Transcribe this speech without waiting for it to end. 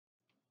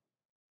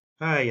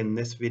Hi, in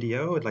this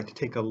video, I'd like to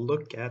take a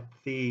look at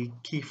the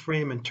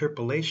keyframe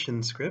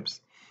interpolation scripts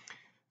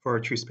for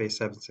trueSpace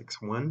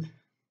 761.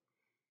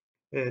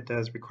 It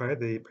does require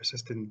the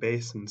persistent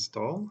base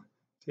install.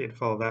 So you'd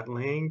follow that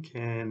link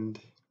and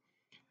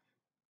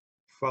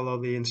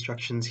follow the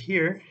instructions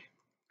here.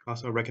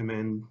 Also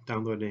recommend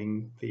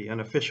downloading the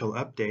unofficial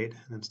update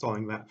and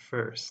installing that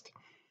first.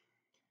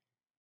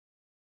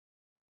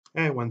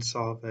 And once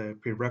all the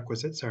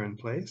prerequisites are in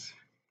place,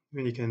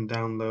 then you can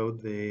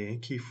download the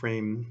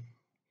keyframe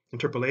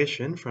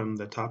interpolation from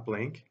the top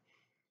link.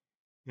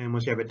 And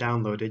once you have it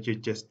downloaded, you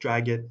just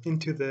drag it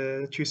into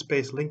the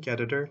trueSpace link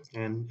editor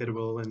and it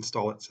will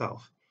install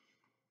itself.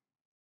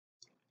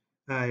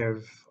 I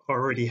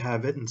already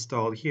have it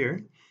installed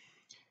here.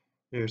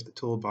 There's the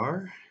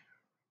toolbar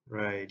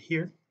right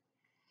here.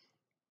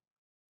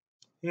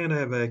 And I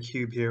have a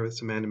cube here with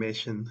some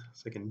animation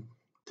so I can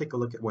take a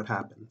look at what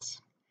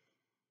happens.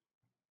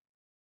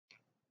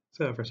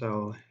 So first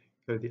I'll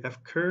go to the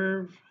F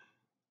curve,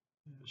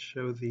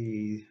 show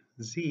the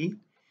Z,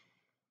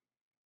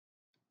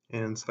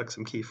 and select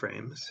some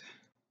keyframes.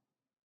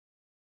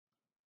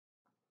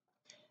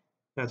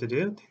 Now to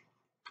do it,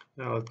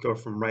 I'll go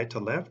from right to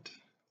left.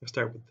 I'll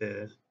start with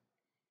the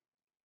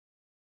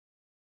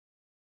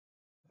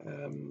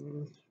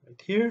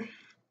right here,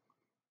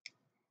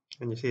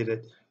 and you see that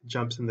it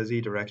jumps in the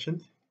Z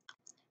direction.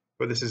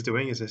 What this is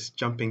doing is it's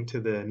jumping to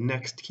the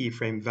next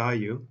keyframe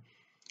value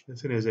as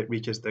soon as it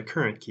reaches the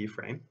current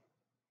keyframe.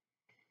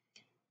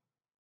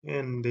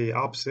 And the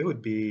opposite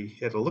would be,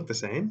 it'll look the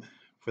same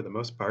for the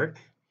most part,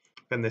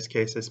 but in this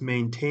case it's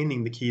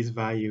maintaining the key's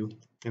value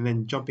and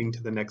then jumping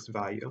to the next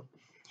value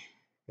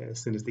as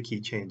soon as the key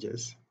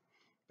changes.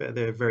 But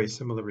they're very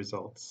similar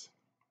results.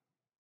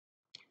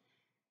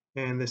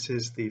 And this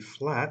is the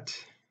flat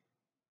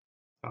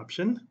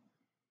option.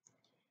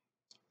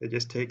 It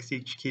just takes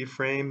each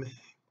keyframe,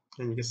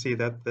 and you can see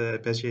that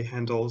the Bezier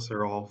handles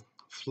are all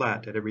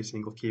flat at every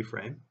single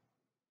keyframe.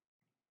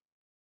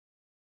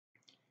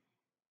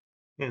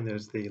 And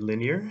there's the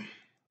linear,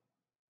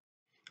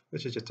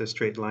 which is just a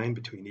straight line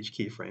between each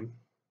keyframe.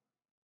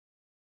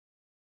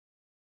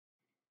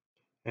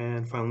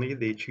 And finally,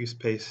 the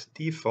trueSpace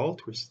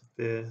default, which is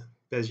the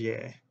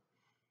Bezier.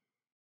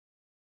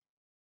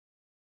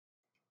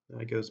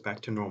 It goes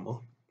back to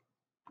normal.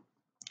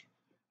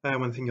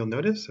 One thing you'll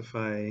notice, if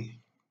I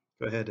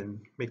go ahead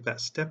and make that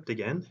stepped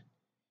again,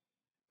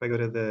 if I go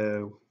to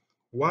the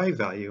Y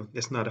value,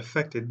 it's not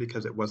affected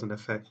because it wasn't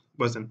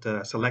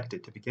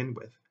selected to begin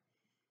with.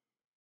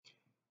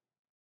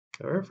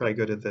 Or if I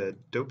go to the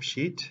dope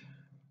sheet,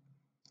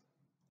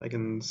 I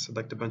can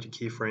select a bunch of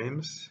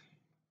keyframes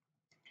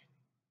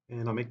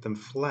and I'll make them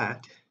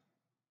flat.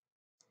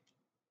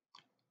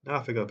 Now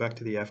if I go back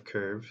to the F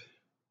curve,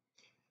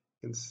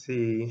 you can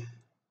see,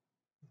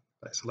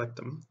 if I select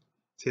them,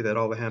 see that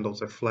all the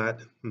handles are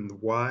flat in the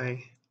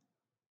Y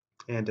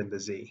and in the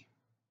Z.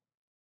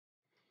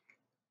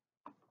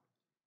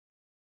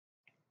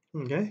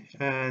 Okay,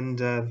 and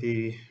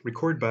the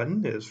record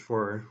button is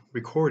for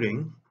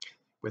recording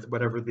with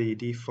whatever the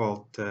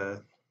default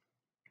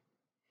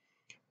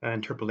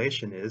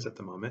interpolation is at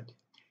the moment.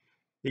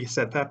 You can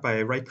set that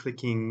by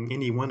right-clicking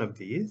any one of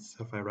these.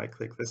 So if I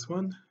right-click this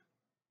one,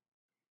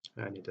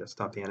 I need to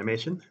stop the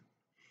animation.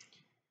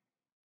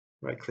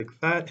 Right-click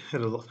that,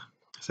 it'll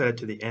set it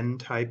to the N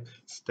type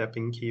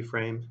stepping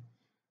keyframe.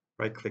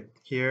 Right-click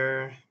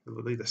here,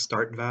 it'll be the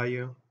start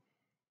value,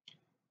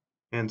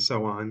 and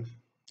so on.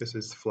 This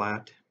is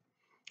flat,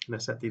 and I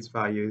set these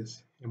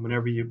values. And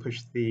whenever you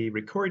push the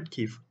record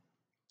key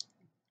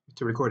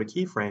to record a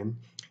keyframe,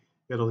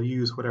 it'll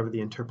use whatever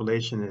the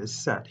interpolation is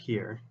set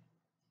here.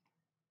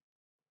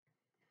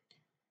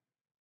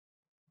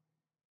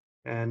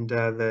 And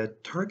the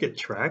target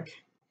track,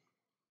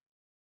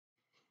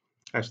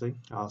 actually,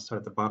 I'll start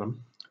at the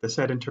bottom. The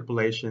set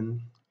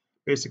interpolation,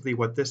 basically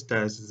what this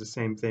does is the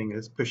same thing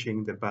as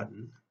pushing the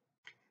button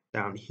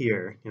down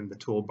here in the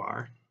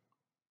toolbar.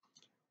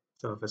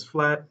 So if it's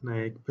flat and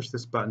I push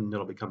this button,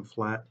 it'll become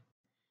flat.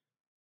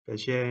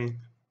 Bezier,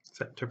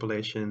 set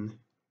interpolation,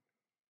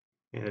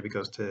 and it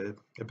goes to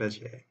a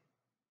Bezier.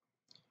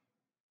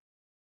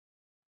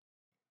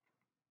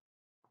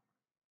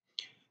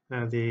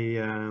 Now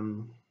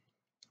the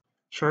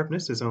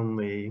sharpness is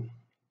only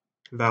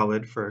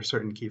valid for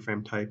certain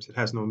keyframe types. It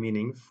has no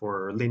meaning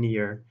for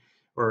linear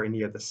or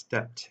any of the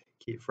stepped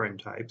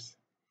keyframe types.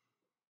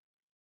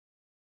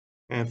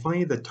 And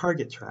finally, the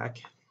target track.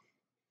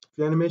 If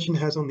the animation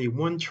has only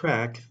one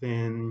track,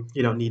 then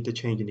you don't need to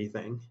change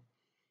anything.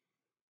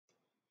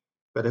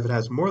 But if it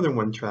has more than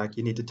one track,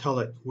 you need to tell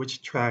it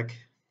which track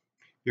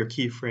your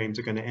keyframes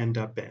are going to end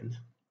up in.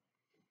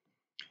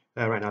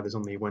 Right now there's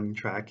only one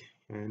track,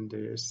 and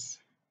there's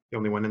the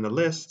only one in the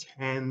list,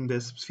 and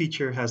this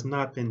feature has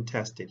not been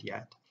tested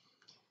yet.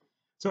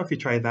 So if you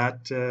try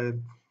that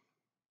and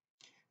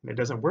it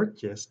doesn't work,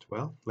 just,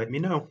 well, let me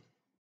know.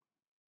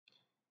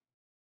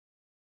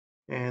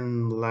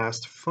 And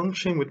last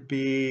function would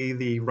be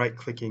the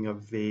right-clicking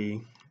of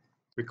the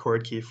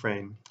record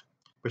keyframe,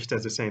 which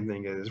does the same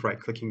thing as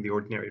right-clicking the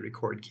ordinary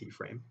record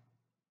keyframe.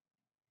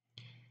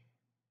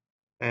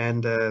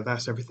 And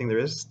that's everything there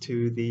is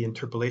to the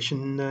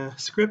interpolation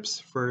scripts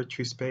for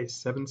trueSpace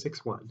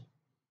 761.